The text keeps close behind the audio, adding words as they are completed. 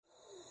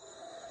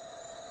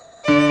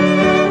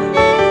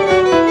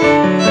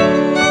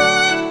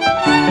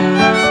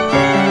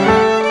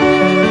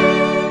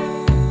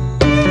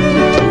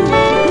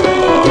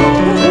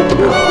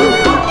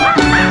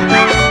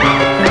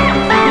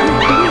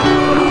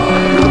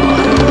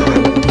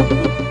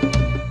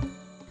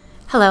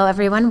Hello,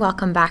 everyone.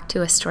 Welcome back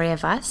to A Story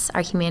of Us,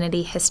 our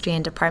Humanity, History,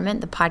 and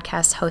Department, the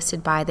podcast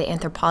hosted by the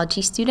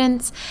anthropology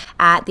students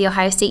at The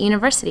Ohio State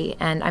University.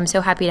 And I'm so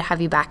happy to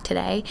have you back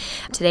today.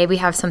 Today, we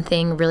have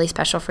something really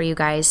special for you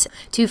guys.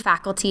 Two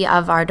faculty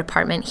of our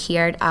department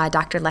here,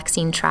 Dr.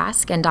 Lexine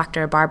Trask and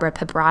Dr. Barbara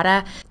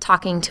Piperata,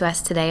 talking to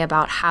us today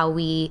about how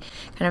we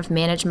kind of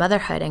manage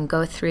motherhood and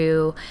go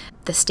through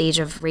the stage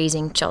of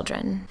raising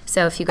children.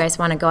 So if you guys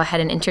want to go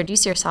ahead and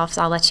introduce yourselves,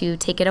 I'll let you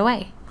take it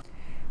away.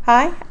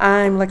 Hi,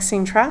 I'm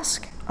Lexine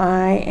Trask.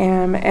 I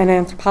am an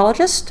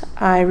anthropologist.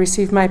 I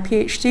received my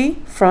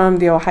PhD from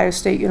The Ohio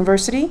State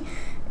University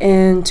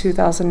in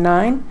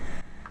 2009.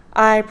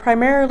 I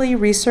primarily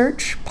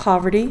research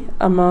poverty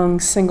among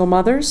single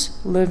mothers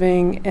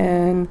living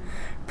in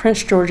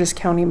Prince George's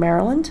County,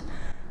 Maryland.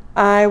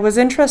 I was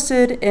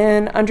interested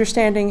in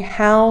understanding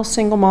how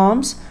single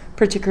moms,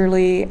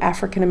 particularly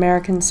African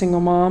American single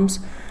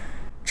moms,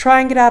 try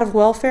and get out of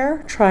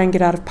welfare, try and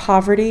get out of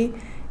poverty,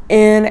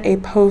 in a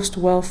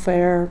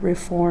post-welfare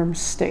reform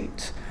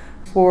state.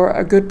 For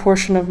a good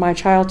portion of my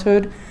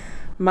childhood,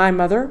 my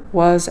mother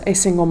was a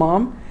single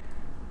mom.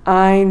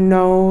 I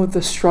know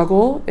the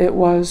struggle it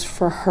was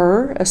for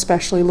her,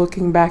 especially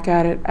looking back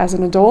at it as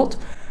an adult,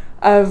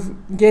 of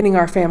getting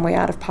our family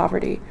out of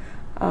poverty.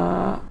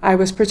 I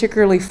was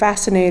particularly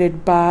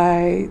fascinated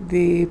by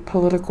the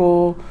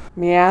political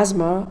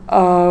miasma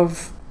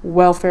of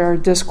welfare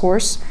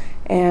discourse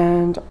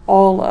and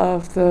all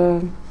of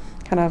the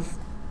kind of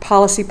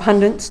policy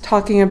pundits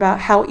talking about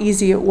how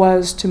easy it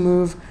was to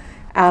move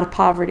out of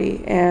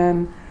poverty.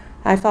 And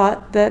I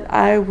thought that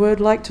I would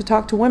like to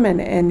talk to women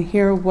and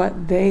hear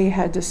what they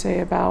had to say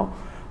about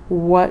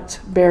what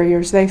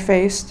barriers they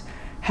faced,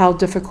 how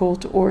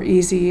difficult or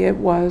easy it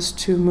was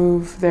to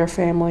move their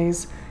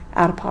families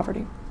out of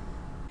poverty.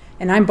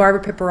 And I'm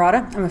Barbara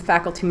Piperata. I'm a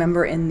faculty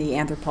member in the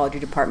anthropology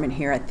department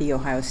here at The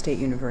Ohio State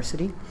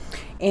University.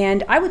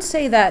 And I would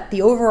say that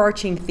the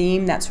overarching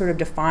theme that sort of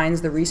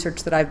defines the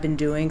research that I've been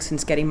doing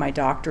since getting my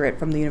doctorate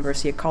from the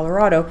University of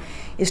Colorado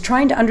is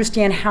trying to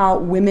understand how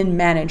women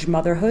manage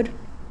motherhood.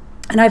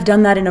 And I've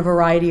done that in a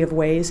variety of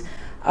ways.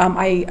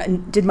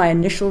 I did my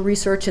initial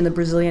research in the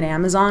Brazilian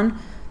Amazon,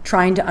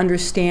 trying to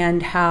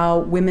understand how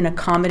women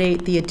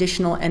accommodate the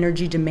additional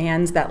energy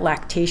demands that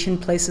lactation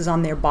places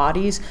on their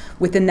bodies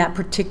within that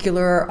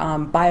particular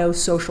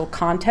biosocial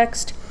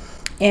context.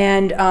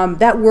 And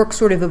that work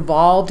sort of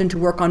evolved into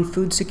work on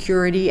food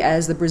security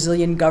as the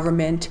Brazilian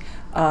government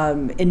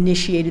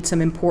initiated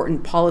some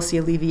important policy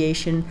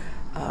alleviation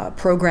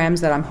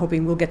programs that I'm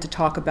hoping we'll get to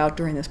talk about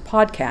during this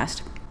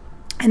podcast.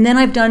 And then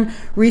I've done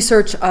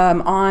research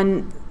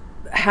on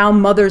how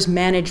mothers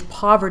manage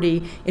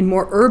poverty in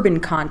more urban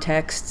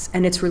contexts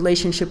and its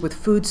relationship with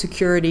food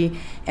security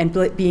and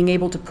being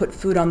able to put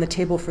food on the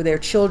table for their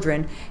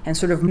children, and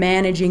sort of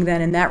managing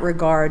then in that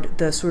regard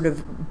the sort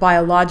of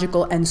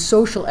biological and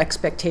social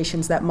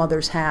expectations that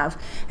mothers have,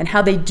 and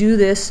how they do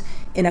this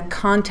in a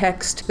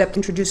context that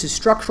introduces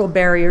structural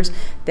barriers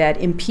that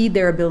impede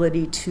their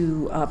ability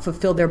to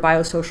fulfill their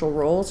biosocial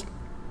roles,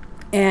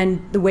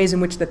 and the ways in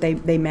which that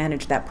they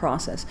manage that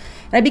process.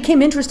 And I became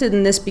interested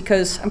in this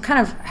because I'm kind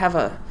of have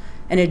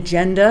an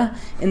agenda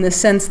in the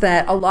sense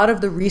that a lot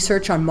of the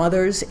research on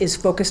mothers is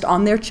focused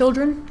on their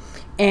children,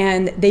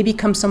 and they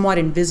become somewhat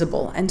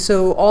invisible. And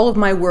so all of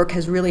my work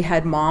has really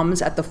had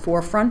moms at the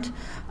forefront,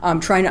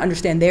 trying to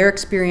understand their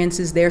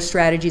experiences, their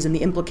strategies, and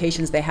the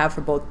implications they have for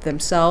both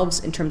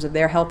themselves in terms of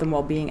their health and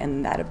well-being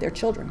and that of their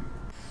children.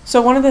 So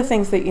one of the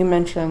things that you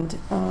mentioned,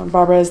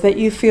 Barbara, is that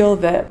you feel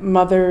that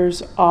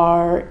mothers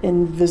are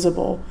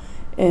invisible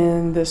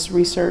in this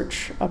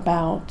research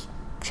about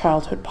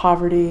childhood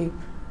poverty,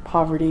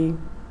 poverty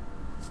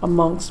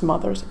amongst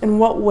mothers. In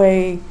what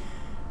way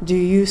do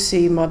you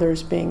see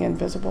mothers being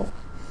invisible?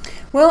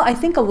 Well, I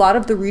think a lot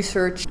of the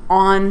research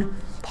on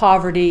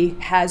poverty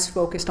has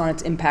focused on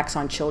its impacts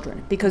on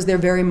children because they're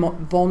very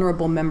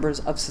vulnerable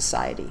members of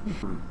society.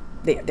 Mm-hmm.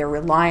 They're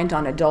reliant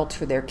on adults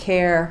for their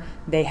care.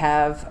 They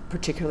have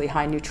particularly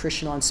high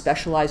nutritional and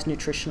specialized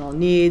nutritional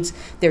needs.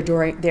 They're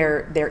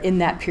in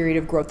that period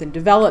of growth and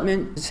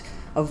development,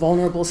 a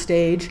vulnerable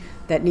stage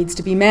that needs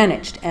to be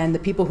managed. And the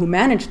people who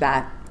manage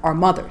that are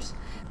mothers.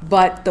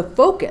 But the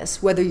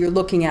focus, whether you're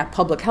looking at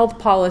public health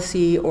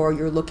policy or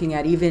you're looking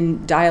at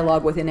even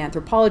dialogue within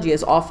anthropology,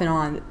 is often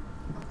on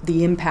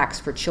the impacts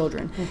for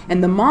children. Mm-hmm.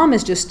 And the mom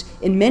is just,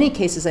 in many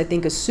cases, I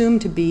think,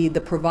 assumed to be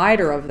the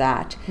provider of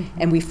that. Mm-hmm.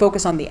 And we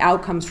focus on the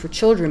outcomes for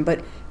children,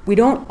 but we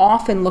don't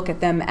often look at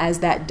them as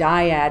that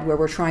dyad where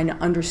we're trying to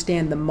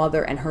understand the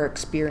mother and her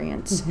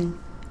experience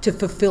to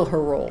fulfill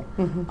her role,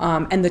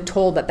 and the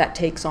toll that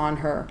takes on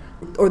her,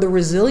 or the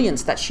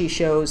resilience that she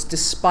shows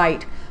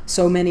despite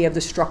so many of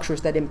the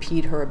structures that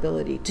impede her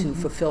ability to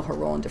fulfill her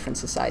role in different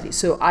societies.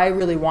 So I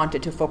really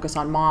wanted to focus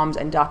on moms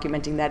and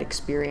documenting that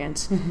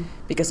experience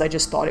because I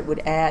just thought it would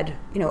add,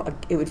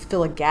 it would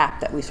fill a gap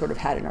that we sort of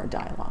had in our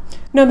dialogue.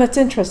 No, that's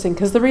interesting,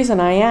 because the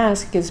reason I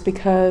ask is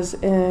because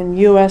in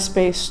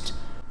U.S.-based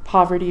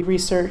poverty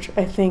research,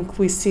 I think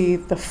we see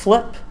the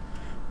flip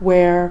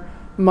where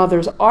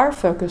mothers are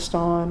focused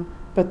on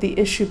but the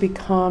issue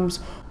becomes,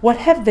 what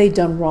have they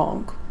done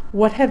wrong?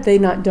 What have they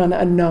not done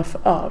enough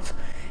of?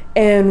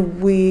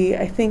 And we,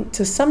 I think,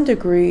 to some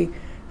degree,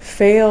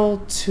 fail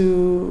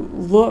to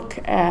look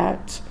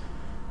at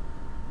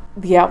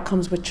the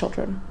outcomes with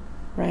children,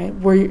 right?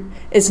 Where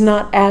it's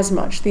not as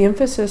much. The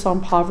emphasis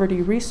on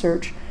poverty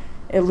research,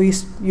 at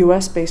least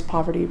US-based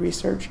poverty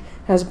research,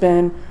 has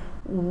been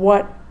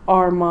what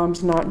are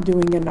moms not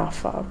doing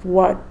enough of?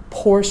 What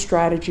poor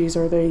strategies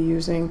are they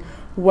using?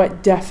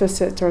 What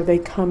deficits are they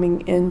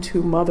coming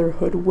into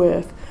motherhood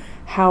with?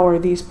 How are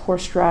these poor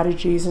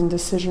strategies and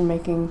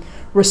decision-making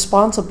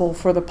responsible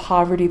for the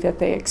poverty that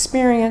they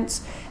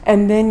experience?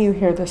 And then you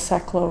hear the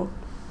sequela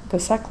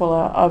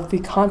of the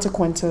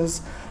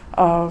consequences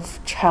of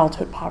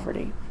childhood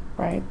poverty,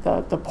 right?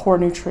 The poor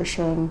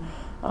nutrition,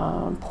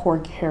 poor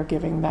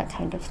caregiving, that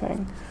kind of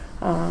thing.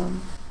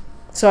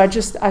 So I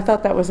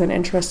thought that was an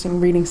interesting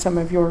reading some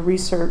of your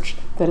research,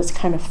 that it's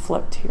kind of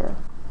flipped here.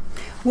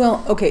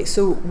 Well, okay,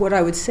 so what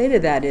I would say to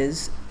that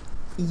is,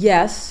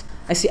 yes,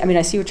 I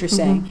see what you're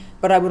saying,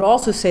 but I would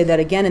also say that,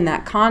 again, in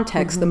that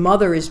context, the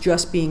mother is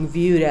just being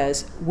viewed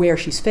as where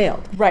she's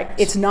failed. Right.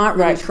 It's not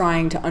really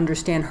trying to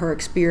understand her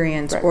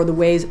experience or the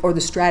ways or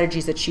the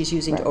strategies that she's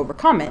using to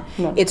overcome it.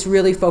 No. It's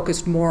really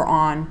focused more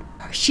on,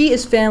 she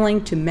is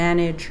failing to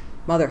manage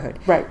motherhood.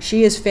 Right.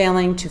 She is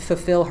failing to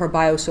fulfill her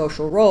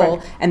biosocial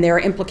role, and there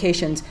are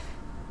implications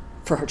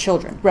for her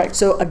children. Right.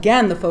 So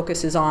again, the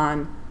focus is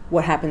on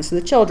what happens to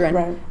the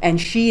children,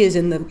 and she is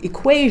in the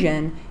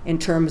equation in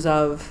terms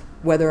of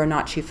whether or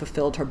not she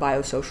fulfilled her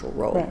biosocial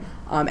role.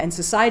 And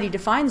society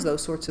defines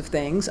those sorts of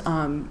things,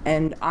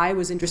 and I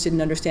was interested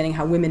in understanding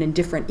how women in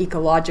different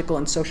ecological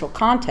and social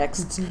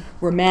contexts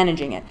were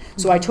managing it.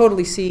 So I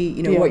totally see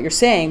what you're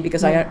saying,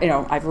 because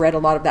I've read a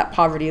lot of that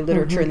poverty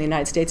literature in the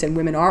United States, and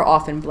women are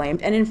often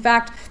blamed. And in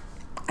fact,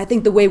 I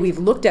think the way we've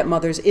looked at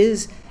mothers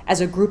is as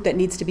a group that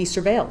needs to be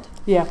surveilled.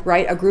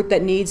 Right? A group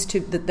that needs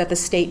to that the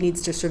state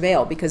needs to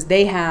surveil, because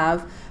they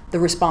have the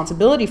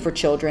responsibility for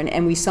children,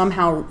 and we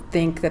somehow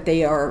think that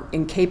they are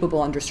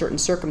incapable under certain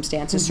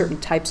circumstances, certain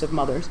types of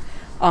mothers,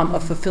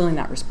 of fulfilling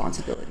that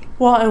responsibility.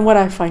 Well, and what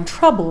I find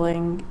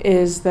troubling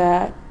is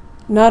that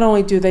not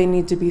only do they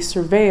need to be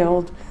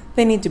surveilled,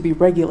 they need to be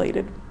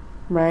regulated,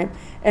 right?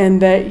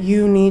 And that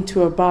you need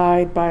to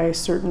abide by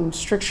certain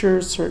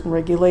strictures, certain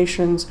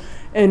regulations,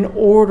 in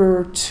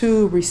order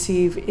to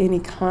receive any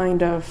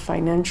kind of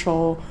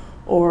financial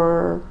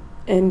or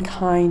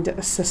in-kind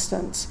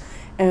assistance.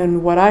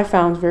 And what I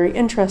found very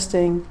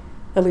interesting,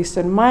 at least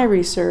in my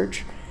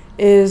research,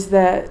 is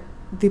that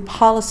the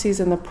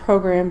policies and the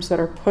programs that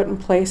are put in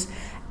place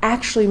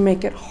actually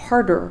make it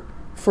harder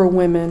for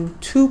women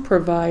to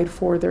provide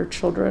for their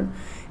children.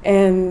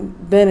 And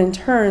then in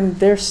turn,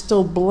 they're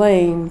still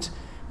blamed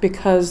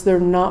because they're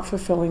not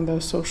fulfilling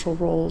those social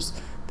roles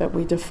that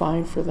we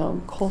define for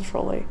them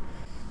culturally.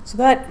 So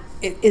that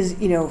is,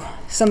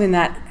 something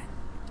that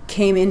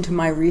came into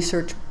my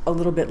research a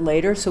little bit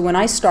later. So when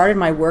I started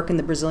my work in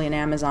the Brazilian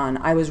Amazon,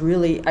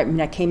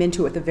 I came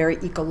into it with a very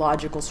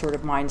ecological sort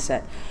of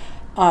mindset.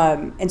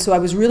 And so I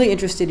was really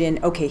interested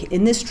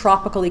in this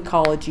tropical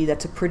ecology,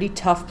 that's a pretty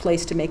tough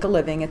place to make a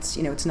living. It's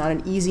not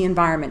an easy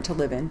environment to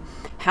live in.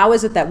 How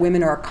is it that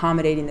women are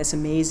accommodating this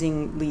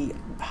amazingly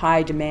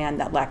high demand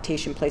that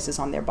lactation places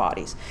on their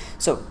bodies?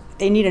 So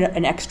they need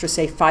an extra,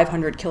 say,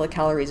 500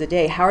 kilocalories a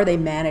day. How are they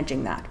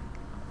managing that?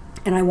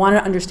 And I want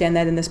to understand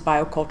that in this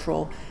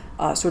biocultural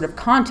sort of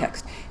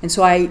context. And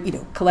so I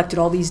collected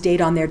all these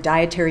data on their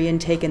dietary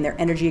intake and their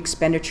energy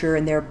expenditure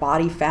and their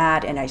body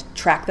fat, and I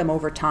tracked them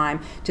over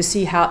time to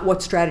see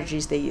what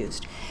strategies they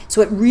used.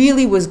 So it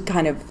really was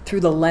kind of through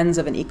the lens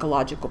of an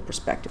ecological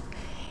perspective.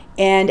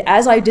 And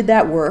as I did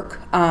that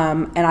work,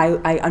 and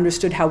I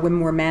understood how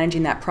women were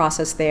managing that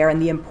process there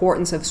and the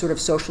importance of sort of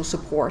social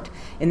support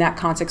in that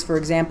context. For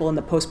example, in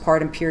the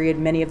postpartum period,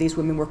 many of these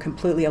women were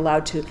completely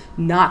allowed to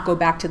not go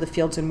back to the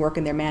fields and work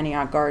in their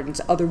manioc gardens.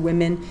 Other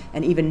women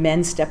and even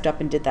men stepped up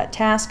and did that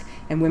task,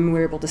 and women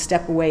were able to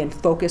step away and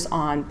focus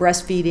on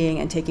breastfeeding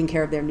and taking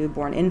care of their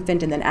newborn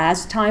infant. And then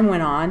as time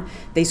went on,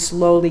 they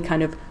slowly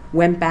kind of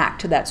went back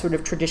to that sort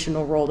of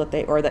traditional role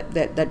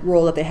that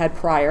role that they had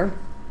prior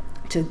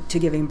to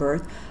giving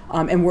birth,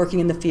 and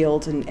working in the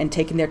fields and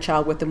taking their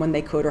child with them when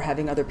they could, or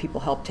having other people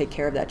help take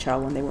care of that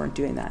child when they weren't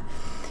doing that.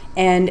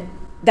 And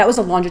that was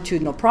a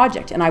longitudinal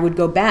project, and I would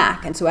go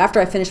back. And so after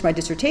I finished my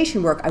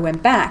dissertation work, I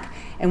went back.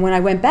 And when I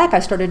went back, I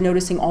started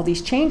noticing all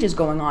these changes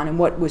going on, and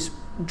what was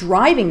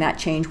driving that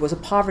change was a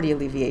poverty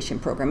alleviation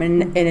program.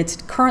 And it's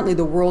currently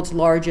the world's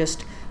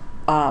largest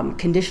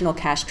conditional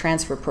cash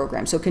transfer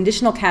program. So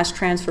conditional cash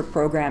transfer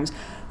programs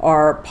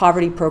are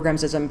poverty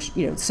programs, as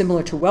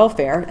similar to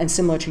welfare and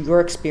similar to your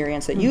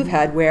experience that you've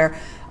had, where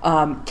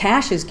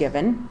cash is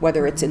given,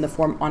 whether it's in the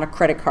form on a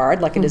credit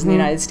card like it is in the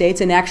United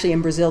States, and actually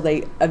in Brazil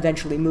they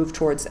eventually move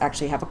towards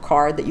actually have a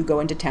card that you go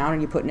into town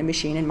and you put in a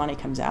machine and money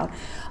comes out.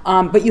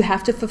 But you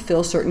have to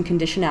fulfill certain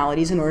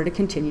conditionalities in order to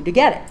continue to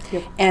get it.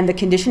 Yep. And the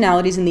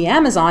conditionalities in the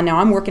Amazon, now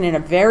I'm working in a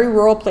very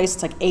rural place,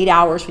 it's like 8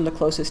 hours from the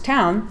closest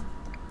town.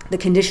 The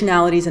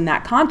conditionalities in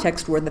that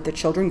context were that the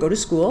children go to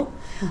school,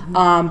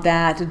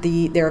 that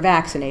they're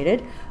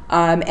vaccinated,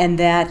 and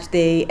that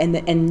and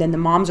then the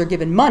moms are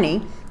given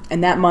money,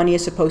 and that money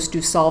is supposed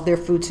to solve their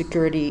food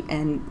security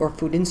or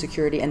food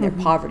insecurity and their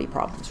poverty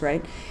problems,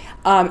 right?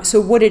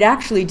 So what it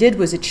actually did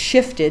was it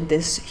shifted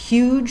this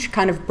huge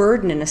kind of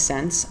burden, in a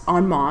sense,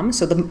 on moms.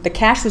 So the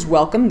cash was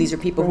welcome. These are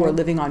people who are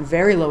living on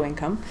very low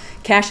income.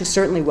 Cash is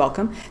certainly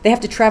welcome. They have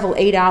to travel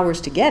 8 hours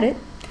to get it.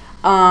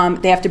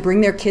 They have to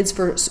bring their kids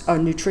for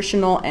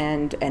nutritional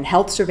and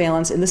health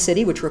surveillance in the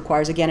city, which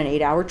requires, again, an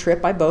 8-hour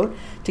trip by boat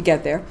to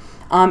get there.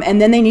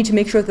 And then they need to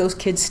make sure that those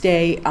kids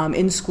stay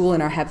in school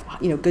and have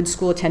good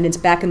school attendance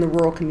back in the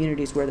rural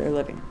communities where they're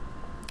living.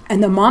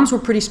 And the moms were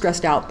pretty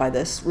stressed out by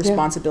this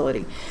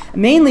responsibility,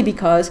 mainly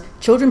because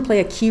children play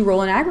a key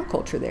role in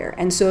agriculture there.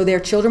 And so their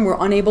children were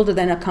unable to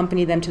then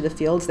accompany them to the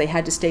fields. They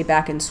had to stay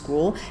back in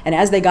school. And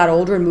as they got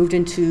older and moved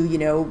into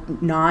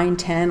 9,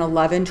 10,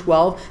 11,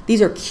 12, these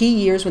are key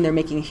years when they're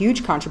making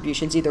huge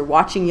contributions, either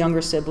watching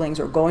younger siblings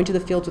or going to the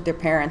fields with their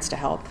parents to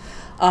help.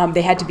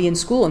 They had to be in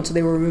school, and so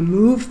they were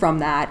removed from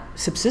that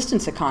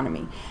subsistence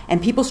economy.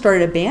 And people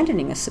started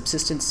abandoning a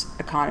subsistence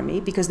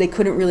economy because they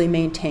couldn't really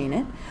maintain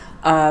it.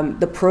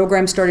 The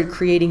program started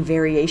creating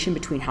variation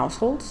between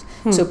households.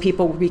 So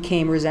people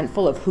became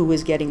resentful of who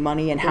was getting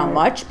money and how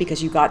much,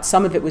 because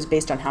some of it was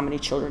based on how many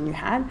children you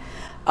had.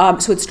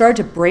 So it started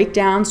to break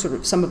down sort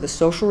of some of the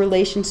social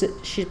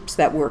relationships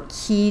that were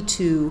key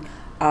to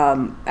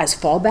as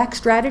fallback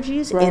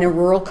strategies in a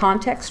rural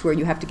context where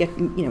you have to get,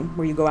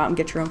 where you go out and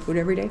get your own food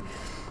every day.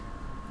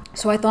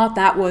 So I thought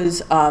that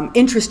was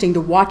interesting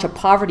to watch a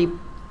poverty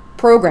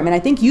program, and I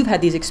think you've had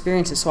these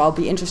experiences, so I'll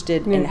be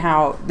interested in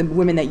how the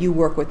women that you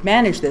work with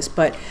manage this.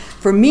 But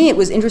for me, it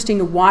was interesting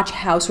to watch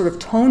how sort of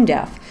tone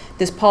deaf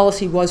this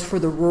policy was for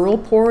the rural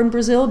poor in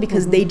Brazil,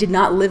 because they did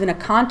not live in a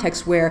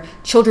context where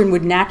children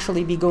would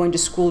naturally be going to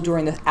school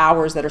during the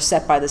hours that are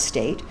set by the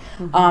state.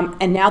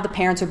 And now the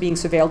parents are being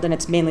surveilled, and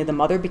it's mainly the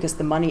mother, because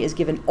the money is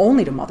given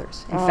only to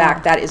mothers. In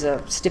fact, that is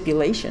a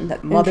stipulation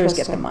that mothers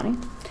get the money.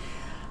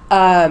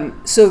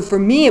 So for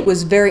me, it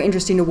was very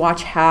interesting to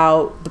watch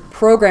how the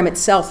program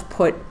itself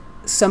put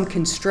some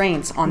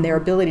constraints on their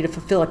ability to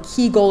fulfill a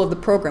key goal of the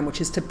program, which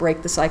is to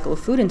break the cycle of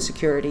food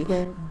insecurity,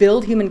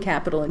 build human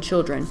capital in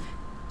children,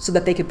 so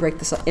that they could break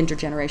the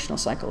intergenerational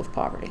cycle of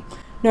poverty.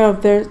 No,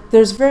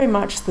 there's very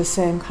much the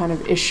same kind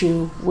of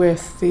issue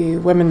with the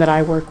women that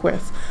I work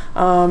with,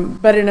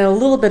 but in a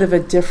little bit of a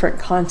different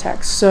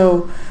context.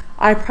 So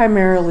I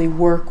primarily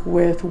work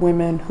with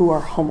women who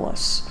are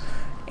homeless.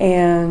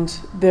 And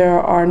there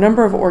are a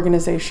number of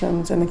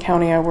organizations in the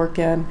county I work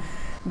in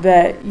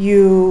that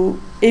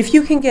if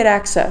you can get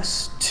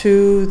access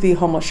to the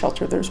homeless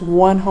shelter, there's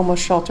one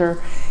homeless shelter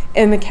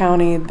in the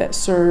county that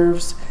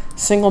serves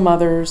single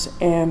mothers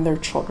and their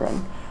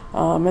children.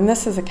 And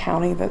this is a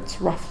county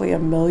that's roughly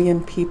 1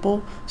 million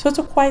people. So it's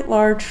a quite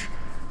large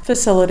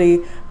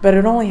facility, but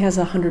it only has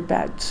 100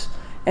 beds.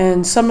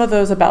 And some of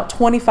those, about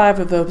 25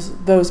 of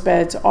those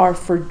beds are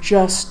for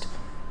just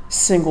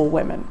single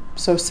women.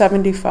 So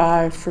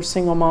 75 for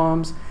single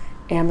moms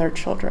and their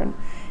children.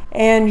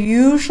 And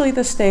usually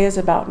the stay is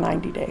about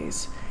 90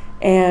 days.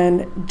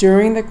 And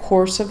during the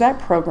course of that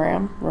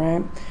program,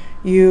 right,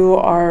 you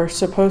are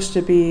supposed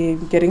to be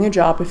getting a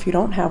job if you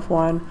don't have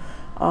one,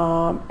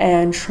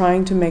 and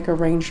trying to make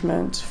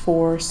arrangements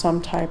for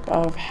some type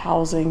of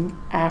housing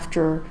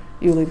after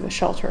you leave the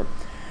shelter.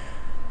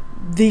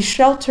 The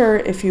shelter,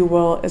 if you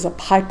will, is a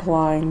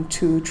pipeline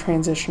to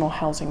transitional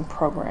housing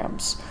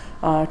programs.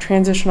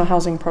 Transitional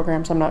housing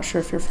programs, I'm not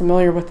sure if you're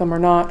familiar with them or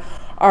not,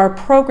 are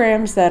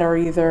programs that are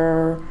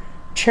either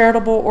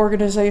charitable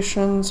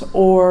organizations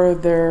or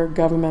they're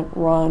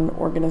government-run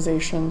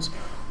organizations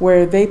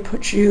where they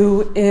put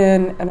you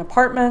in an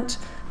apartment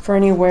for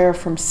anywhere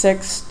from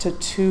 6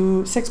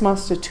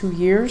 months to 2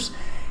 years.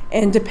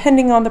 And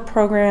depending on the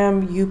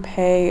program, you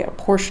pay a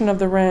portion of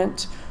the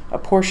rent, a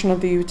portion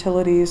of the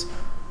utilities.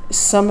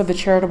 Some of the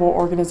charitable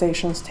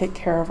organizations take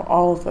care of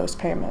all of those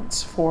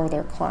payments for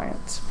their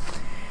clients.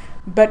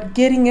 But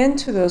getting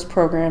into those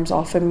programs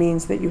often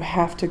means that you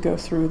have to go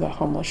through the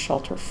homeless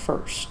shelter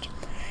first.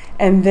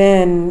 And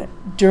then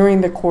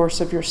during the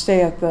course of your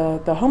stay at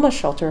the homeless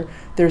shelter,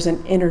 there's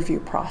an interview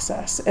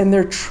process. And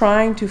they're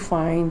trying to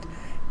find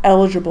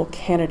eligible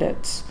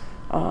candidates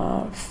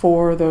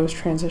for those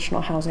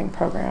transitional housing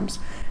programs.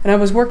 And I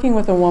was working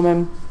with a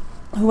woman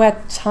who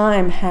at the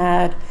time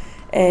had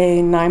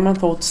a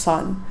 9-month-old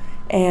son.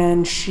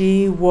 And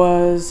she'd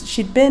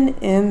been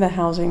in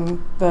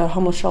the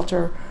homeless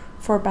shelter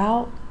for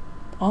about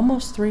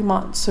almost 3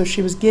 months. So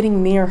she was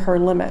getting near her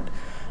limit.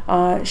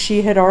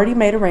 She had already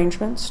made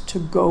arrangements to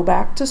go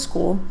back to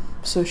school.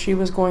 So she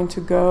was going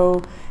to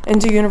go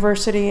into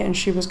university and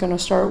she was going to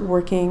start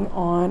working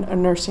on a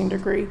nursing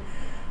degree.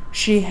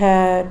 She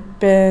had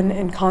been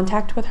in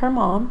contact with her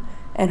mom,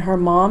 and her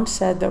mom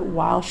said that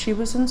while she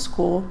was in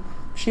school,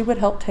 she would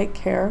help take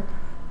care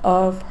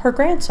of her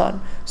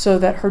grandson so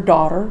that her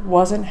daughter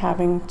wasn't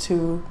having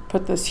to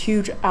put this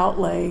huge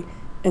outlay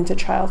into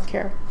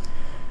childcare.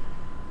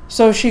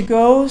 So she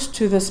goes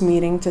to this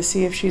meeting to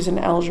see if she's an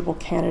eligible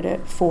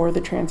candidate for the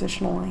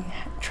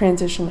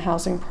transition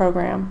housing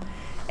program.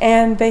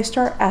 And they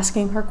start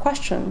asking her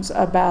questions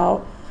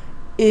about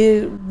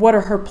what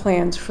are her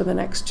plans for the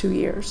next 2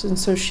 years. And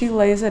so she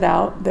lays it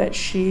out that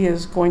she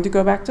is going to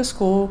go back to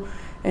school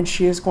and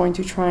she is going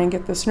to try and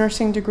get this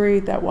nursing degree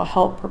that will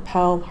help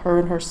propel her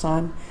and her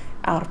son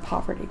out of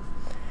poverty.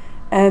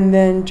 And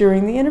then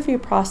during the interview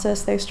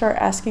process, they start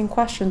asking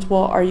questions.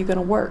 Well, are you going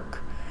to work?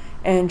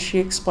 And she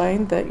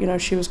explained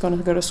that, she was going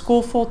to go to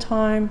school full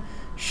time.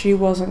 She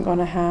wasn't going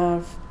to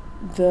have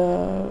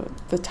the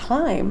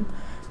time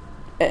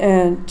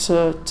and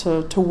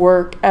to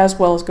work as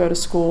well as go to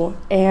school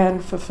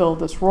and fulfill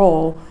this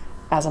role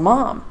as a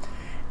mom.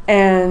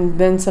 And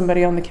then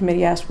somebody on the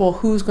committee asked, well,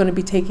 who's going to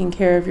be taking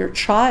care of your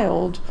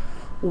child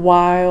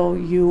while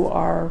you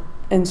are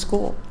in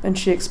school? And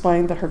she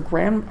explained that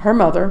her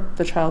mother,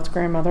 the child's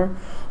grandmother,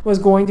 was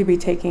going to be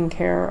taking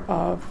care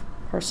of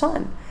her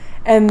son.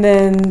 And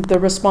then the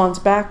response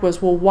back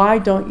was, well, why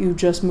don't you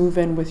just move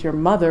in with your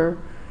mother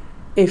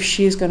if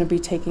she's going to be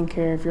taking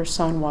care of your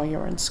son while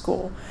you're in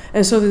school?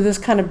 And so there's this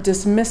kind of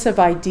dismissive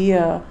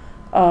idea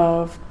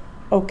of,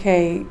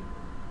 okay,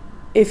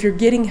 if you're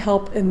getting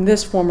help in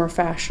this form or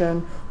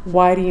fashion,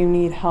 why do you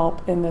need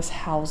help in this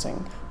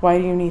housing? Why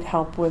do you need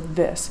help with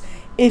this?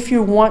 If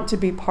you want to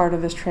be part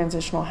of this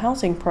transitional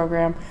housing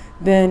program,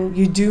 then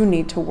you do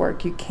need to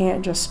work. You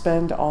can't just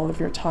spend all of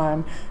your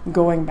time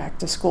going back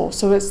to school.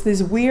 So it's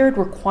these weird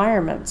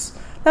requirements,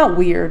 not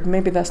weird,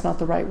 maybe that's not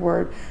the right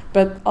word,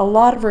 but a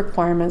lot of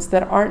requirements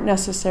that aren't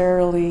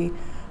necessarily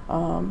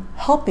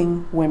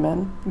helping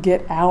women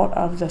get out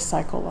of the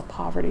cycle of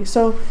poverty.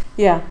 So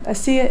yeah, I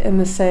see it in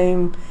the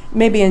same,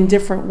 maybe in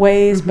different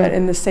ways, but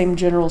in the same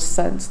general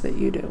sense that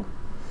you do.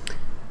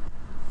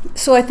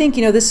 So I think,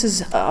 this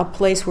is a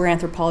place where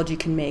anthropology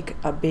can make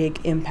a big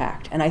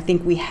impact. And I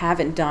think we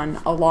haven't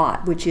done a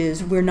lot, which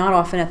is we're not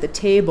often at the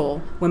table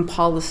when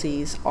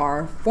policies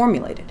are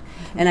formulated.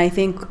 And I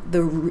think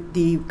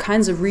the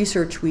kinds of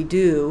research we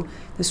do,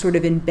 the sort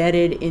of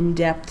embedded,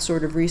 in-depth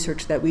sort of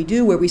research that we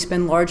do, where we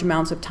spend large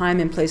amounts of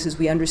time in places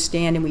we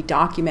understand and we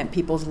document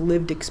people's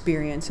lived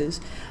experiences,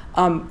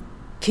 can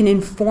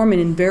inform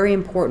in very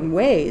important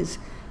ways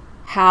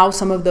how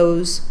some of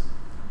those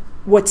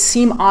what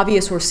seem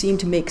obvious or seem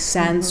to make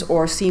sense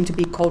or seem to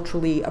be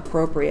culturally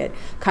appropriate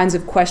kinds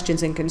of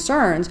questions and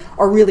concerns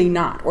are really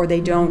not, or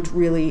they don't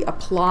really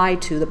apply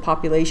to the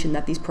population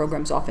that these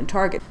programs often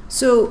target.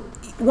 So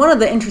one of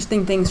the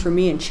interesting things for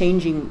me in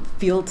changing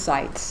field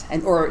sites,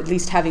 or at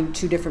least having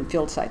two different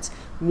field sites,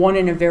 one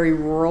in a very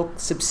rural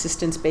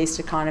subsistence-based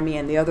economy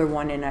and the other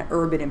one in an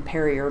urban and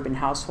peri-urban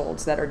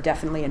households that are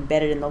definitely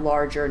embedded in the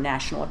larger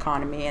national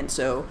economy, and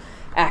so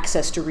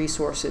access to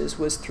resources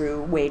was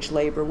through wage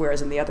labor,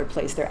 whereas in the other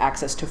place their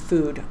access to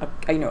food,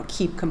 a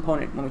key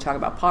component when we talk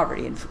about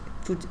poverty and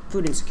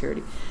food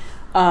insecurity,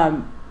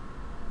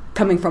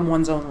 coming from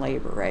one's own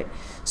labor, right?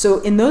 So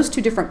in those two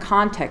different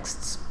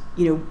contexts,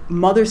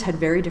 mothers had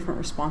very different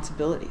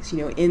responsibilities.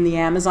 In the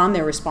Amazon,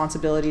 their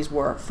responsibilities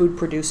were food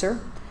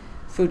producer,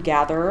 food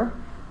gatherer,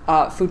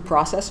 food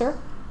processor,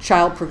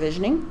 child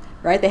provisioning,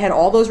 right? They had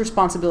all those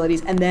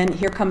responsibilities, and then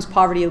here comes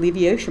poverty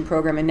alleviation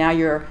program, and now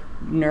you're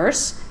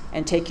nurse,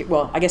 and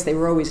I guess they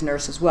were always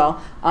nurse as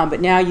well, but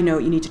now you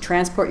need to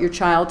transport your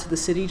child to the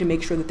city to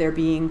make sure that they're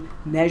being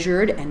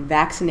measured and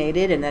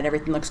vaccinated and that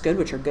everything looks good,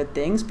 which are good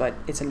things, but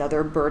it's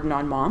another burden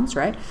on moms,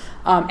 right?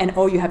 And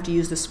you have to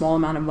use the small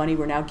amount of money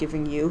we're now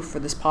giving you for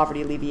this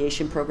poverty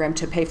alleviation program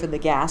to pay for the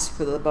gas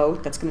for the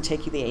boat that's going to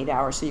take you the 8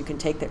 hours so you can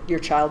take your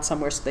child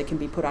somewhere so they can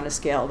be put on a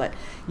scale that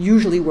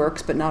usually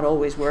works but not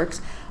always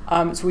works.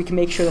 So we can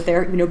make sure that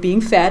they're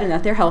being fed and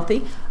that they're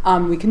healthy.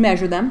 We can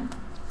measure them,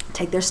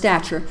 take their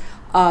stature,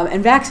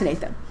 and vaccinate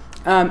them.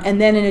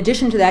 And then in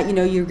addition to that,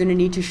 you're going to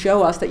need to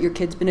show us that your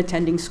kid's been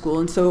attending school.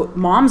 And so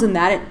moms in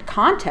that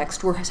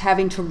context were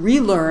having to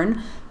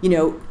relearn,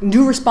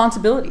 new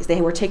responsibilities. They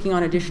were taking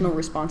on additional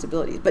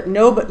responsibilities. But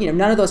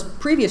none of those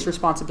previous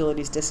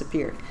responsibilities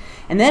disappeared.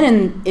 And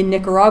then in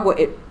Nicaragua,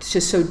 it's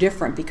just so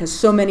different because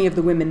so many of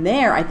the women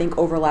there, I think,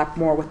 overlap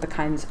more with the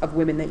kinds of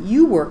women that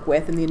you work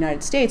with in the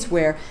United States,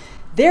 where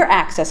their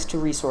access to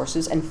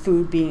resources, and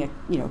food being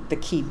the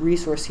key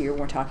resource here,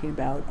 we're talking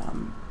about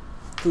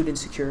food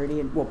insecurity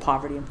and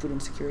poverty and food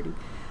insecurity,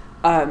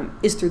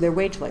 is through their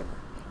wage labor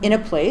in a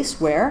place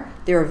where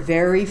there are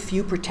very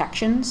few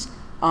protections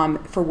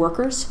for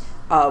workers.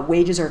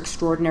 Wages are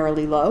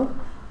extraordinarily low.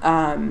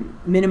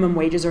 Minimum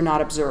wages are not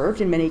observed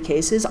in many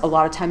cases. A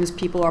lot of times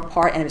people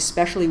are and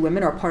especially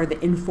women, are part of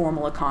the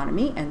informal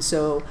economy, and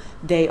so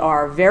they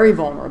are very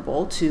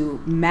vulnerable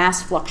to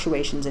mass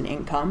fluctuations in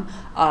income.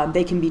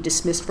 They can be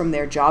dismissed from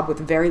their job with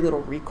very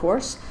little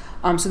recourse.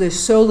 So there's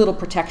so little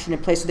protection in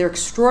place. So they're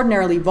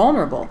extraordinarily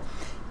vulnerable.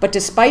 But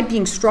despite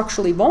being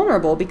structurally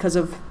vulnerable because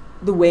of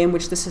the way in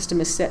which the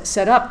system is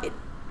set up,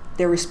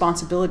 their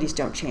responsibilities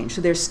don't change. So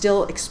they're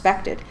still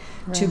expected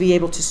to be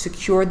able to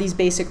secure these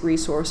basic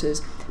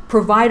resources,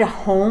 provide a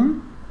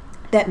home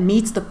that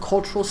meets the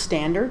cultural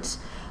standards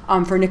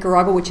for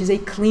Nicaragua, which is a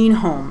clean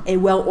home, a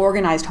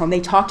well-organized home.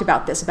 They talked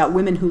about this, about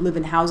women who live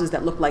in houses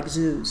that look like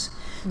zoos.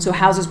 So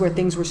houses where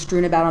things were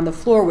strewn about on the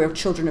floor, where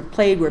children have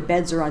played, where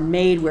beds are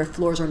unmade, where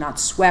floors are not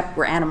swept,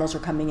 where animals are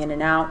coming in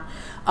and out.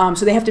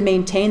 So they have to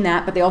maintain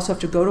that, but they also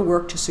have to go to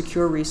work to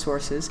secure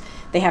resources.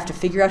 They have to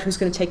figure out who's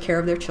going to take care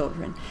of their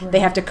children. Right. They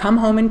have to come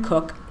home and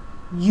cook.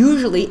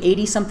 Usually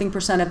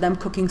 80-something% of them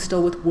cooking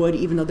still with wood,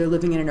 even though they're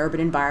living in an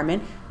urban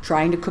environment,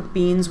 trying to cook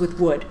beans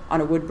with wood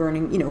on a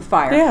wood-burning,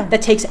 fire. Yeah.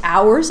 That takes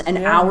hours and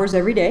hours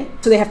every day.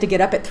 So they have to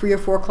get up at 3 or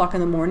 4 o'clock in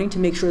the morning to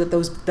make sure that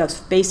those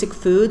basic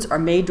foods are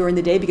made during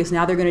the day, because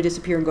now they're going to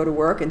disappear and go to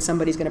work, and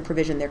somebody's going to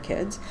provision their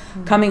kids.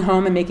 Coming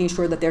home and making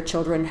sure that their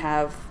children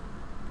have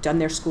done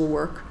their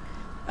schoolwork,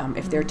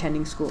 if they're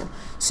attending school.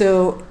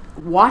 So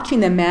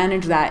watching them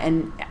manage that,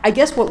 and I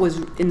guess what was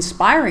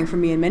inspiring for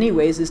me in many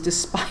ways is,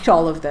 despite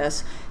all of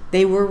this,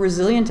 they were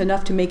resilient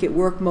enough to make it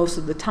work most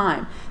of the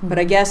time. But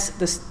I guess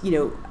this,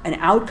 an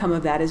outcome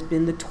of that has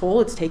been the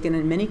toll it's taken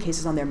in many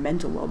cases on their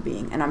mental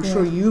well-being. And I'm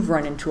sure you've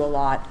run into a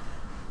lot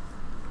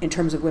in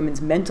terms of women's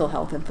mental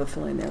health and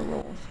fulfilling their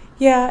roles.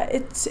 Yeah,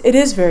 it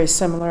is very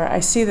similar. I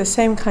see the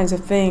same kinds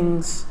of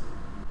things.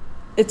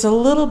 It's a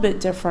little bit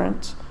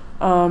different.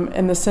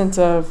 In the sense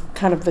of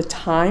kind of the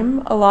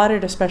time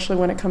allotted, especially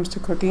when it comes to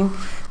cooking.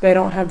 They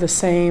don't have the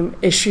same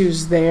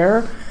issues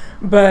there,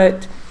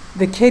 but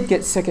the kid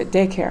gets sick at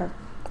daycare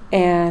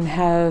and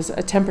has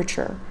a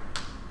temperature.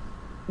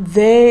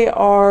 They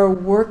are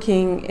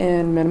working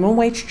in minimum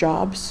wage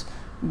jobs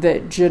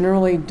that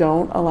generally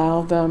don't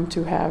allow them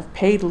to have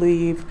paid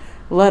leave,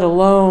 let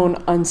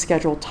alone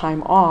unscheduled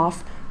time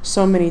off.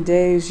 So many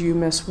days you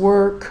miss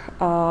work,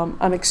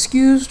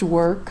 unexcused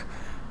work,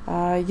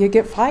 you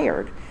get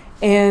fired.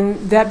 And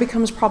that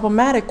becomes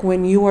problematic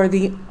when you are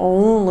the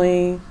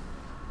only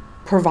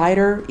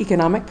provider,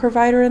 economic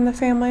provider in the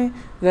family.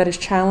 That is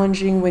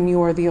challenging when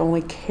you are the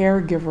only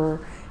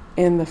caregiver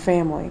in the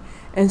family.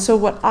 And so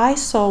what I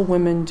saw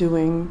women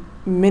doing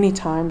many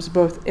times,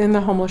 both in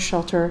the homeless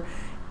shelter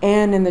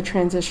and in the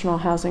transitional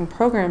housing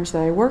programs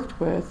that I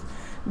worked with,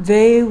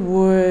 they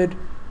would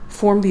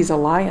form these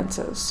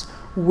alliances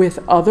with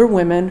other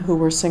women who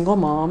were single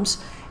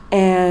moms,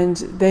 and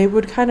they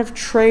would kind of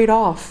trade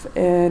off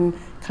in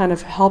kind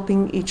of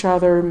helping each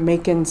other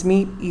make ends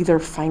meet, either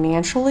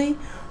financially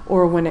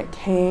or when it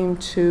came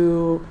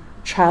to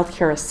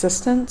childcare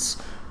assistance.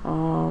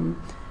 In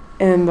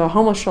the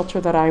homeless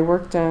shelter that I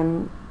worked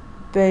in,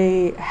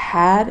 they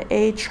had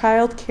a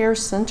child care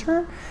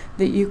center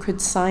that you could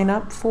sign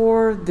up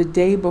for the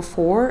day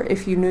before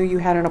if you knew you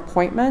had an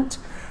appointment,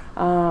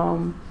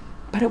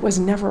 but it was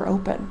never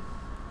open.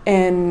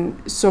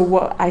 And so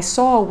what I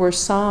saw were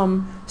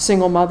some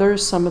single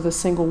mothers, some of the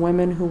single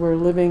women who were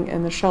living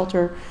in the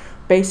shelter,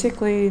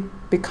 basically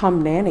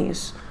become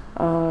nannies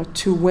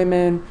to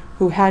women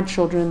who had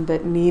children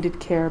that needed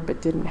care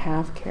but didn't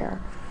have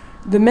care.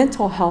 The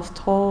mental health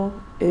toll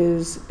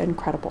is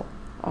incredible.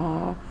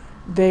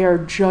 They are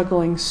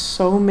juggling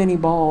so many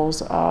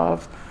balls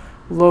of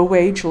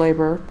low-wage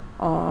labor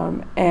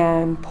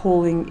and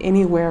pulling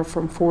anywhere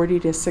from 40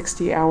 to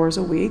 60 hours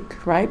a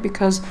week, right?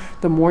 Because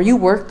the more you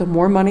work, the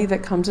more money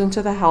that comes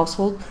into the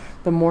household,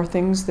 the more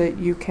things that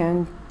you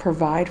can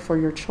provide for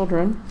your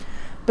children.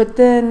 But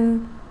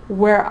then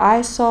where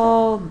I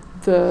saw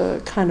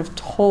the kind of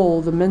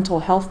toll, the mental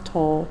health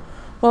toll,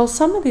 well,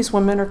 some of these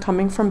women are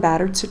coming from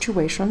battered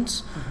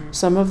situations. Mm-hmm.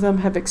 Some of them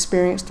have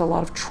experienced a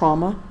lot of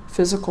trauma,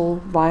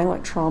 physical,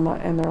 violent trauma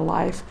in their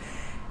life.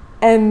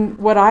 And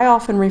what I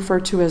often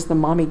refer to as the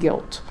mommy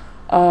guilt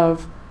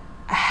of,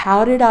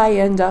 how did I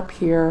end up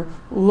here?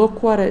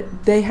 Look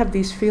what they have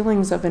these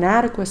feelings of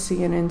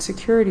inadequacy and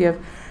insecurity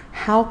of,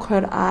 how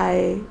could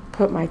I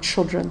put my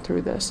children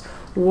through this?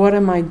 What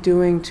am I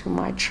doing to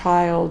my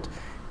child?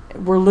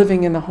 We're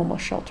living in the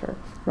homeless shelter,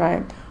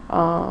 right?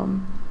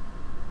 And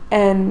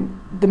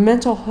the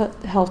mental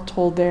health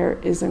toll there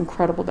is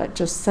incredible, that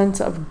just sense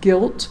of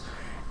guilt,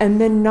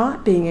 and then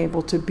not being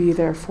able to be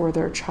there for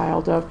their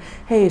child of,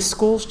 hey,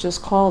 school's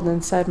just called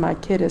and said my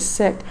kid is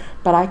sick,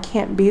 but I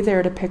can't be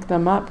there to pick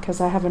them up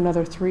because I have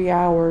another 3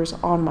 hours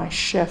on my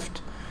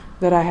shift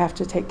that I have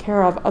to take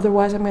care of,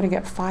 otherwise I'm going to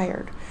get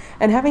fired.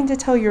 And having to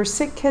tell your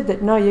sick kid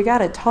that, no, you got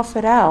to tough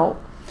it out,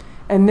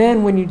 and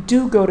then when you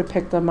do go to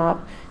pick them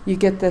up, you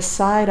get this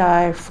side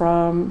eye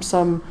from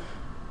some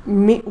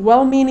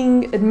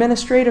well-meaning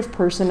administrative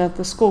person at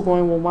the school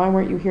going, well, why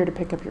weren't you here to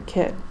pick up your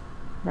kid,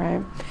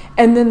 right?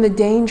 And then the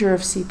danger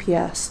of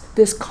CPS,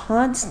 this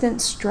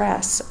constant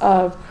stress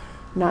of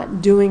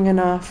not doing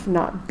enough,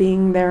 not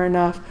being there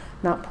enough,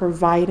 not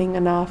providing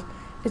enough.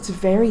 It's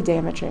very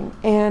damaging.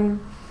 And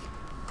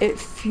it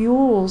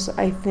fuels,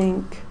 I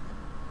think,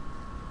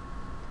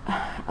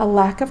 a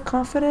lack of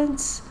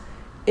confidence.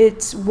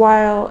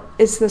 While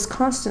it's this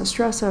constant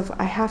stress of,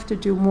 I have to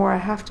do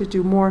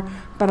more,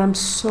 but I'm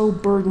so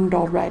burdened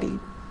already.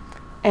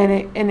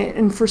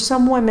 And for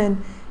some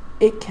women,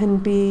 it can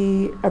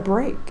be a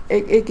break.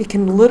 It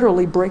can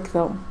literally break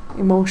them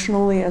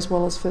emotionally as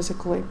well as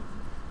physically.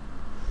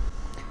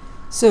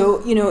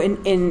 So,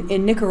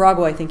 in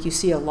Nicaragua, I think you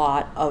see a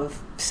lot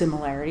of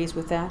similarities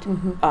with that.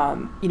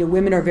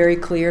 Women are very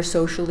clear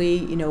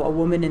socially. A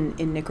woman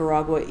in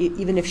Nicaragua,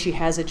 even if she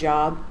has a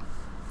job,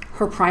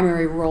 her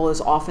primary role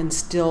is often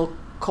still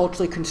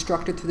culturally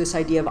constructed through this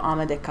idea of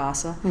ama de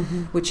casa,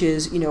 which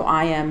is,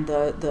 I am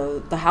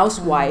the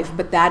housewife,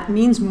 but that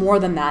means more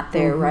than that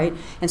there, right?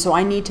 And so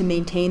I need to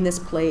maintain this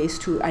place,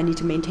 I need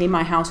to maintain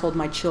my household,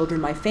 my children,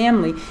 my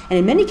family. And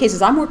in many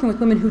cases, I'm working with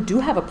women who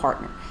do have a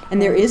partner.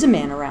 And there is a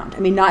man around. I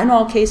mean, not in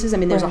all cases. I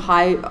mean, there's a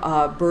high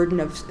burden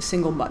of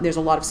there's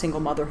a lot of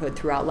single motherhood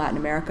throughout Latin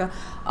America.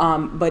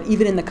 But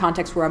even in the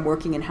context where I'm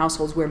working in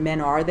households where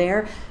men are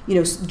there,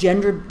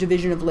 gender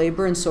division of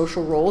labor and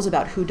social roles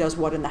about who does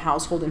what in the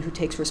household and who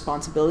takes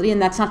responsibility.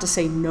 And that's not to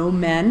say no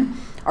men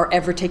are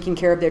ever taking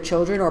care of their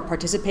children or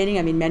participating.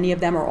 I mean, many of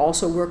them are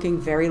also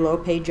working very low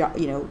paid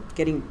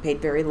getting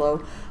paid very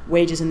low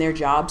wages in their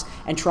jobs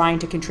and trying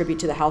to contribute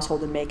to the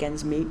household and make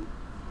ends meet.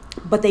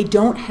 But they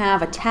don't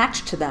have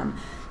attached to them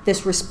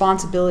this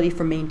responsibility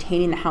for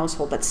maintaining the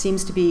household that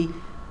seems to be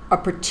a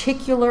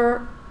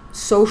particular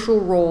social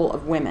role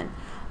of women.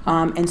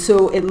 And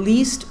so at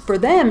least for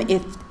them,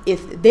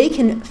 if they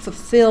can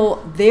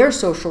fulfill their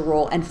social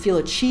role and feel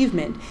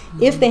achievement,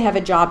 if they have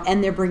a job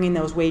and they're bringing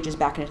those wages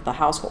back into the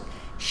household,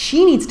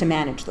 she needs to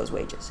manage those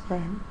wages.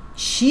 Right.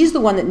 She's the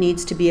one that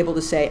needs to be able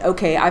to say,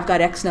 okay, I've got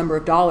X number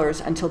of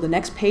dollars until the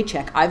next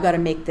paycheck. I've got to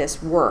make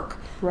this work.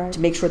 Right.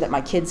 To make sure that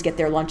my kids get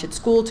their lunch at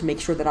school, to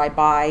make sure that I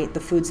buy the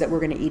foods that we're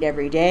going to eat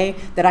every day,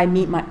 that I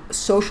meet my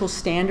social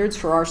standards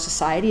for our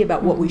society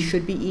about what we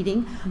should be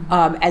eating.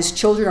 As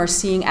children are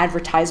seeing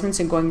advertisements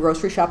and going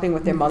grocery shopping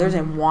with their mothers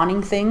and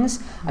wanting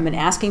things, and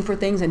asking for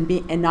things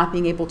and not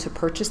being able to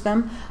purchase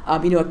them.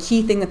 A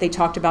key thing that they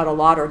talked about a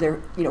lot are their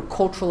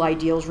cultural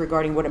ideals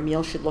regarding what a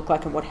meal should look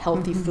like and what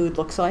healthy food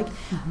looks like.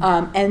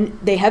 And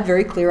they have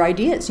very clear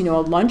ideas. A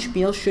lunch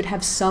meal should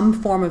have some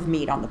form of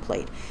meat on the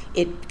plate.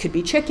 It could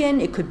be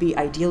chicken. It could be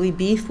ideally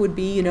beef would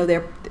be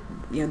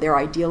their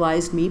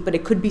idealized meat, but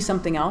it could be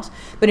something else.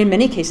 But in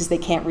many cases, they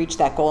can't reach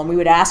that goal. And we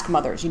would ask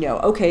mothers,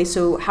 okay,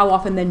 so how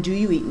often then do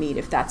you eat meat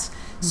if that's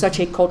such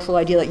a cultural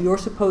ideal that you're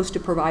supposed to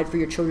provide for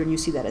your children? You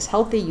see that as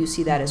healthy. You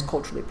see that as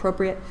culturally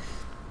appropriate.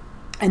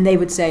 And they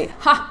would say,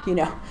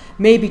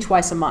 maybe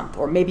twice a month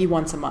or maybe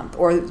once a month.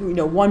 Or,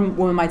 one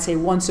woman might say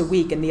once a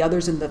week, and the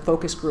others in the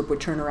focus group would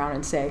turn around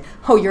and say,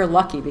 oh, you're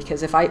lucky,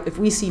 because if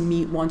we see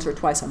meat once or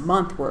twice a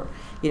month,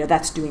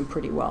 that's doing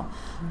pretty well.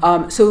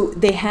 So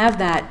they have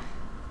that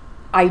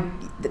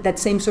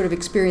same sort of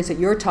experience that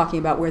you're talking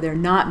about, where they're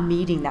not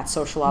meeting that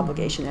social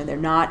obligation,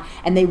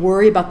 and they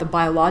worry about the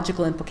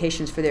biological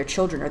implications for their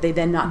children. Are they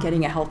then not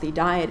getting a healthy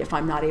diet if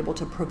I'm not able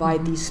to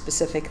provide these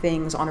specific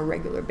things on a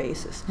regular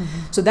basis?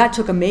 So that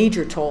took a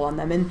major toll on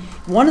them. And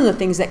one of the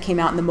things that came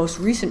out in the most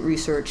recent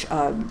research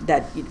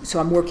so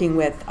I'm working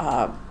with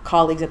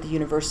colleagues at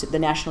the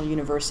National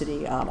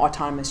University,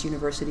 Autonomous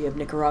University of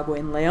Nicaragua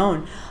in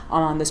León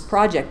on this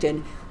project,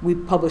 and we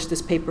published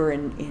this paper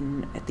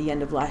at the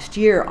end of last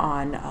year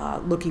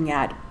on looking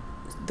at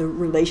the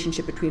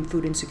relationship between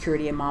food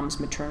insecurity and mom's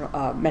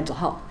mental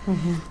health.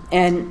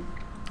 And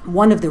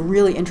one of the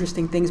really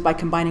interesting things, by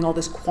combining all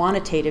this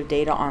quantitative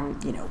data on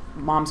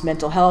mom's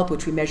mental health,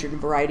 which we measured in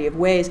a variety of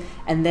ways,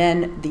 and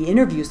then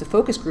the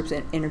focus groups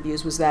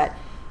interviews, was that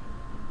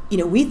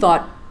we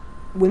thought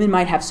women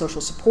might have social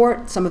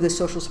support. Some of this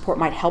social support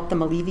might help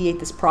them alleviate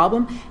this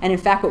problem. And in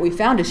fact, what we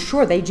found is,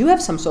 sure, they do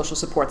have some social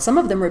support. Some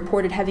of them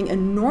reported having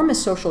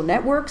enormous social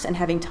networks and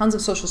having tons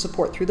of social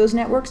support through those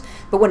networks.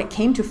 But when it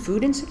came to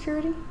food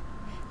insecurity,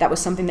 that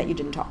was something that you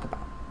didn't talk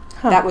about.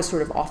 That was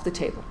sort of off the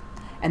table.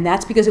 And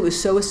that's because it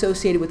was so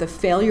associated with a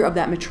failure of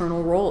that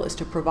maternal role, is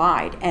to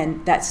provide.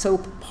 And that's so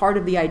part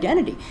of the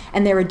identity.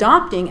 And they're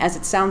adopting, as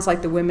it sounds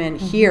like the women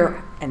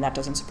here, and that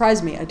doesn't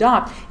surprise me,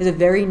 adopt, is a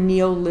very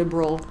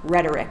neoliberal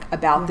rhetoric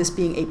about this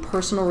being a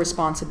personal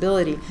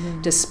responsibility,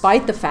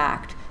 despite the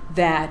fact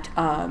that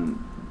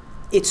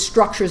it's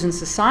structures in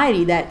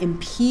society that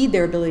impede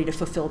their ability to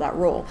fulfill that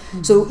role.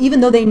 So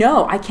even though they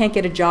know I can't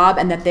get a job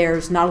and that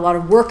there's not a lot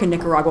of work in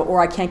Nicaragua,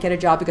 or I can't get a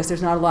job because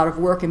there's not a lot of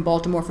work in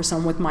Baltimore for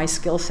someone with my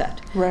skill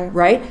set,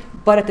 right?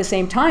 But at the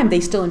same time, they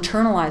still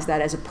internalize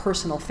that as a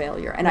personal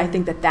failure. And I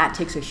think that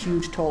takes a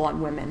huge toll on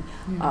women.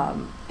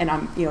 And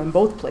I'm in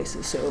both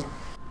places.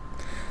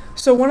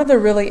 So one of the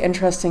really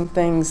interesting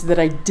things that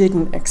I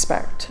didn't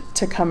expect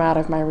to come out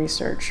of my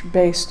research,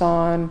 based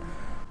on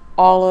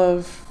all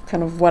of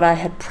kind of what I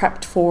had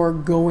prepped for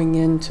going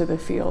into the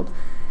field,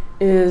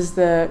 is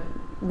that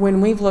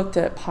when we've looked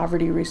at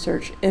poverty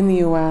research in the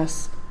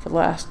U.S. for the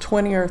last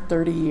 20 or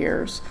 30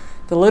 years,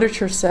 the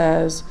literature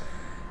says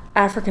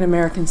African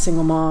American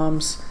single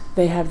moms,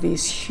 they have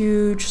these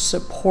huge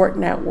support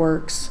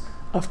networks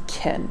of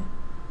kin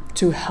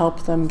to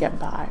help them get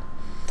by.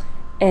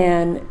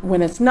 And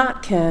when it's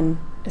not kin,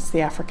 it's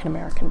the African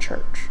American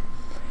church.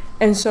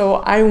 And so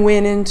I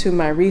went into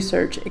my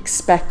research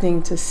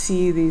expecting to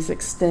see these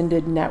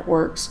extended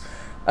networks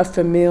of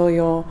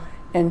familial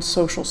and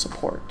social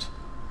support,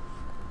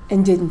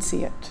 and didn't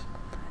see it.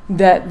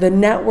 That the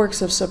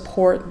networks of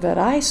support that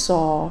I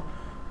saw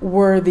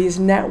were these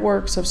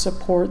networks of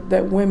support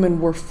that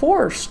women were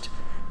forced,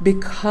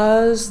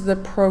 because the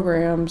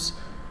programs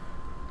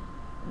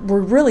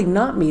were really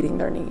not meeting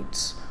their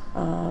needs,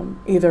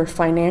 either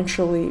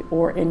financially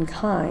or in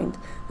kind,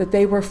 that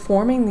they were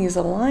forming these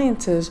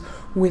alliances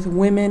with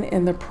women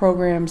in the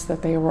programs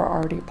that they were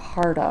already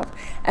part of.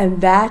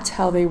 And that's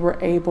how they were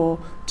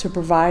able to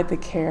provide the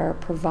care,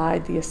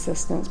 provide the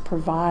assistance,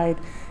 provide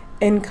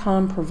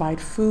income, provide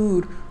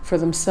food for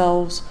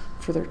themselves,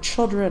 for their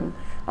children.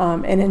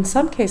 And in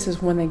some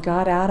cases, when they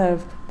got out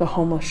of the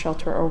homeless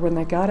shelter or when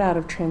they got out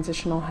of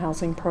transitional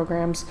housing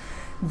programs,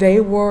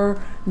 they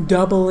were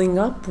doubling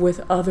up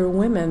with other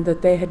women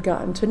that they had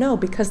gotten to know,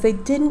 because they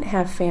didn't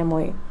have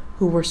family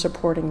who were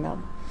supporting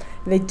them.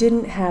 They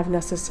didn't have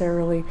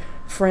necessarily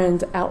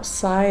friends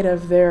outside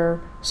of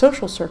their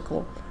social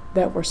circle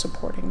that were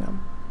supporting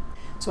them.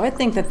 So I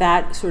think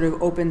that sort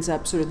of opens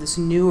up sort of this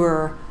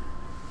newer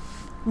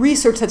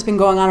research that's been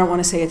going on. I don't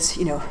want to say it's,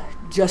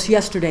 just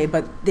yesterday,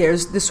 but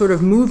there's this sort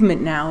of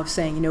movement now of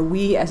saying,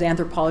 we as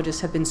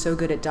anthropologists have been so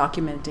good at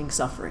documenting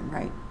suffering,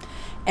 right?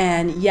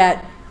 And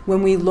yet,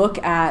 when we look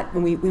at,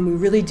 when we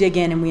really dig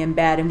in and we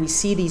embed and we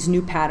see these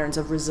new patterns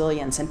of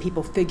resilience and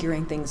people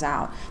figuring things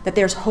out, that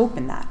there's hope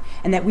in that,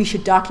 and that we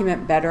should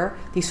document better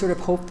these sort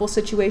of hopeful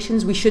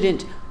situations. We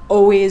shouldn't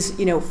always,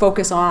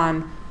 focus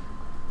on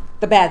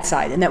the bad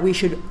side, and that we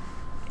should,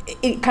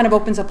 it kind of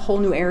opens up whole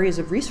new areas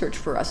of research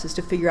for us, is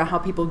to figure out how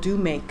people do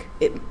make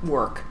it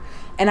work.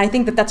 And I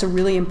think that that's a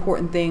really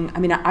important thing. I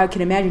mean, I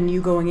can imagine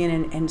you going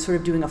in and sort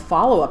of doing a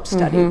follow-up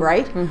study,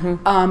 right?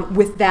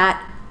 With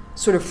that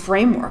sort of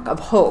framework of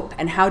hope,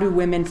 and how do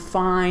women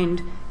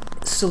find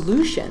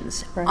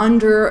solutions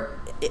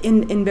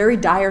in very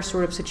dire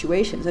sort of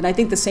situations. And I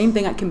think the same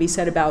thing can be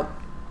said about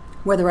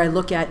whether I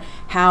look at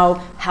how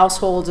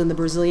households in the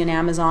Brazilian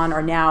Amazon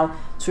are now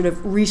sort of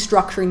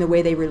restructuring the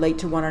way they relate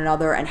to one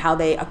another, and how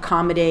they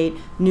accommodate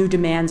new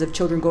demands of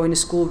children going to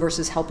school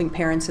versus helping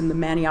parents in the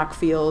manioc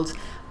fields.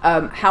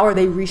 How are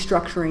they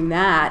restructuring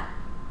that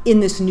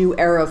in this new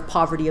era of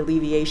poverty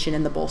alleviation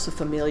and the Bolsa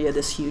Familia,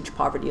 this huge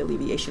poverty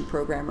alleviation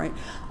program, right?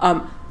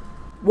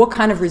 What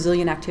kind of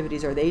resilient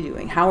activities are they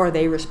doing? How are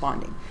they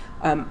responding?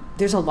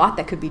 There's a lot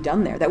that could be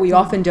done there that we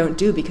often don't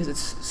do, because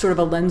it's sort of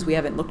a lens we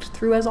haven't looked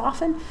through as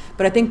often.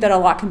 But I think that a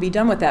lot can be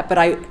done with that.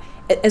 But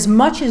as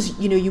much as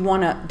you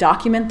want to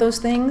document those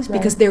things,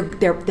 because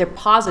they're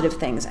positive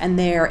things and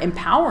they're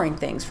empowering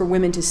things for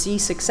women to see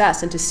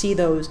success and to see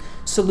those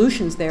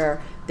solutions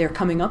they're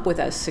coming up with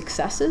as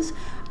successes,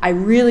 I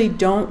really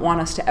don't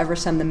want us to ever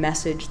send the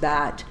message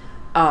that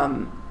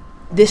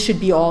this should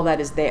be all that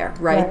is there,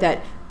 right?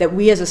 That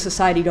we as a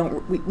society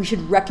we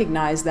should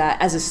recognize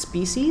that as a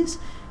species,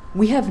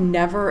 we have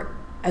never,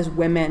 as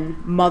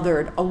women,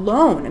 mothered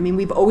alone. I mean,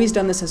 we've always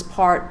done this as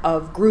part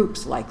of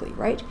groups, likely,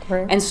 right?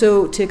 And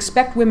so to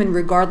expect women,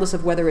 regardless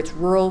of whether it's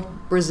rural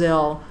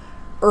Brazil,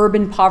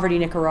 urban poverty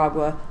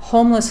Nicaragua,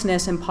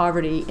 homelessness and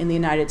poverty in the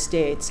United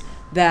States,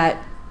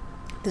 that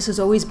this has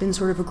always been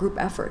sort of a group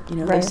effort.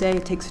 They say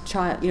it takes a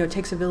child, it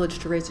takes a village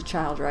to raise a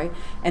child, right?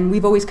 And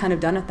we've always kind of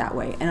done it that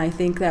way. And I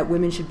think that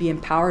women should be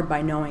empowered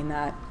by knowing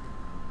that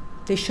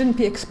they shouldn't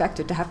be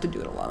expected to have to do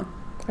it alone.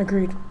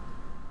 Agreed.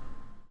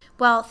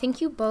 Well, thank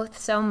you both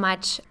so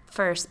much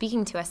for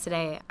speaking to us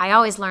today. I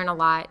always learn a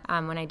lot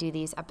when I do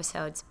these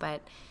episodes,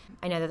 but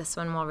I know that this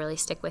one will really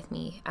stick with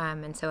me.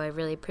 And so I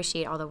really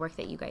appreciate all the work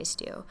that you guys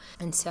do.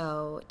 And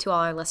so to all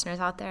our listeners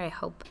out there, I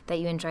hope that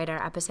you enjoyed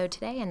our episode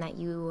today, and that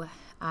you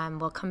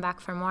will come back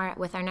for more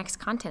with our next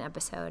content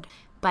episode.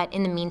 But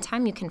in the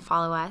meantime, you can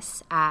follow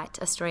us at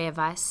A Story of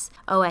Us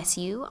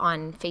OSU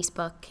on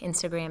Facebook,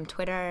 Instagram,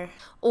 Twitter,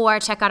 or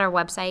check out our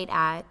website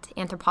at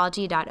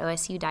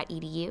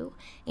anthropology.osu.edu.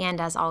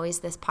 And as always,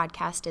 this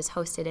podcast is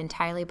hosted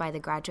entirely by the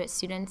graduate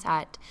students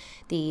at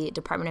the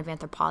Department of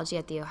Anthropology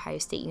at The Ohio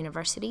State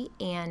University,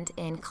 and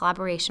in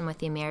collaboration with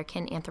the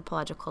American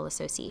Anthropological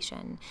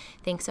Association.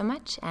 Thanks so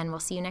much, and we'll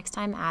see you next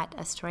time at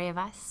A Story of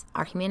Us,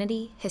 our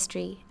humanity,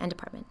 history, and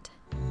department.